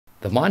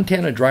The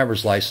Montana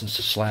driver's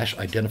license /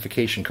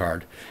 identification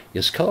card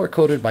is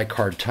color-coded by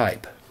card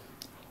type.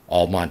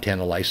 All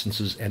Montana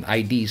licenses and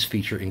IDs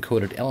feature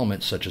encoded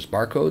elements such as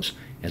barcodes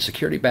and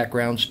security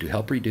backgrounds to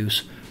help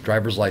reduce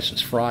driver's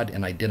license fraud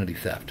and identity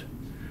theft.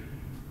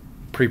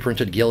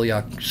 Pre-printed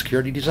Gilliac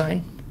security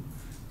design,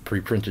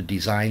 pre-printed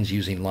designs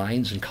using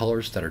lines and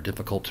colors that are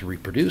difficult to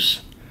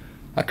reproduce.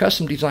 A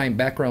custom designed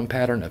background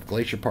pattern of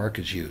Glacier Park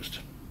is used.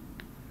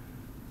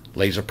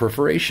 Laser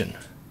perforation.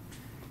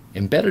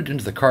 Embedded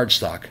into the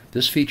cardstock,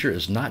 this feature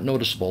is not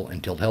noticeable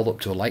until held up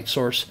to a light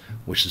source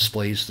which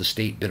displays the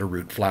state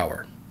Bitterroot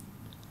flower.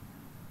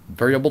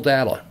 Variable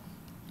data.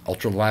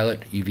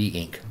 Ultraviolet UV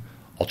ink.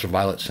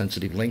 Ultraviolet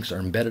sensitive links are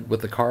embedded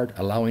with the card,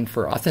 allowing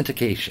for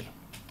authentication.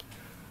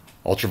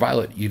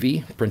 Ultraviolet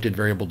UV printed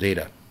variable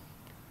data.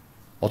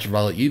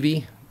 Ultraviolet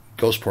UV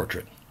ghost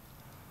portrait.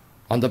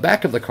 On the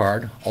back of the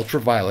card,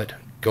 ultraviolet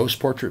ghost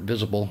portrait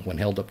visible when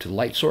held up to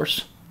light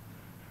source.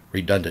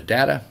 Redundant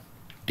data.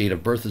 Date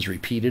of birth is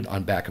repeated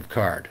on back of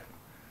card.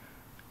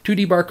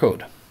 2D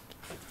barcode.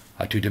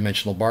 A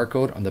two-dimensional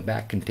barcode on the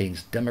back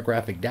contains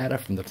demographic data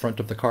from the front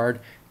of the card,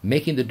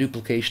 making the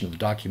duplication of the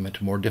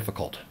document more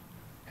difficult.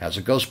 Has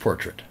a ghost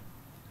portrait.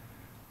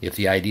 If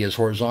the ID is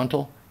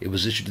horizontal, it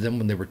was issued to them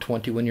when they were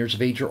 21 years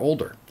of age or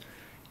older.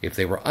 If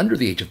they were under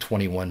the age of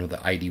 21 when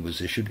the ID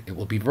was issued, it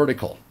will be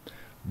vertical.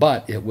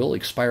 But it will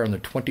expire on their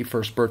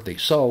 21st birthday,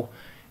 so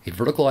a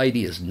vertical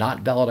ID is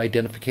not valid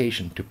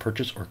identification to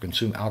purchase or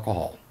consume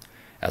alcohol,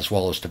 as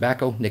well as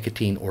tobacco,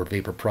 nicotine, or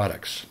vapor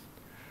products.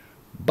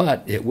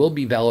 But it will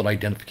be valid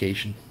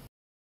identification.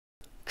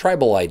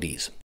 Tribal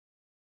IDs.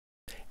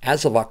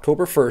 As of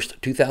October 1st,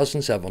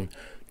 2007,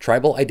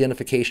 tribal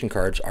identification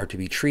cards are to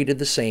be treated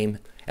the same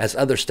as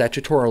other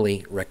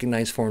statutorily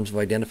recognized forms of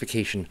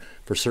identification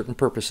for certain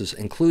purposes,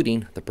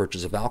 including the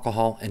purchase of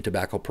alcohol and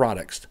tobacco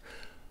products.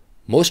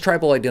 Most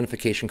tribal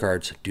identification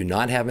cards do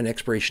not have an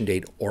expiration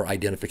date or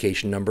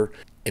identification number,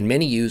 and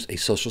many use a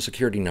social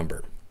security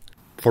number.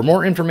 For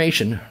more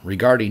information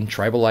regarding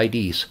tribal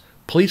IDs,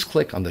 please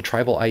click on the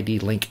Tribal ID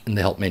link in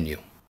the Help menu.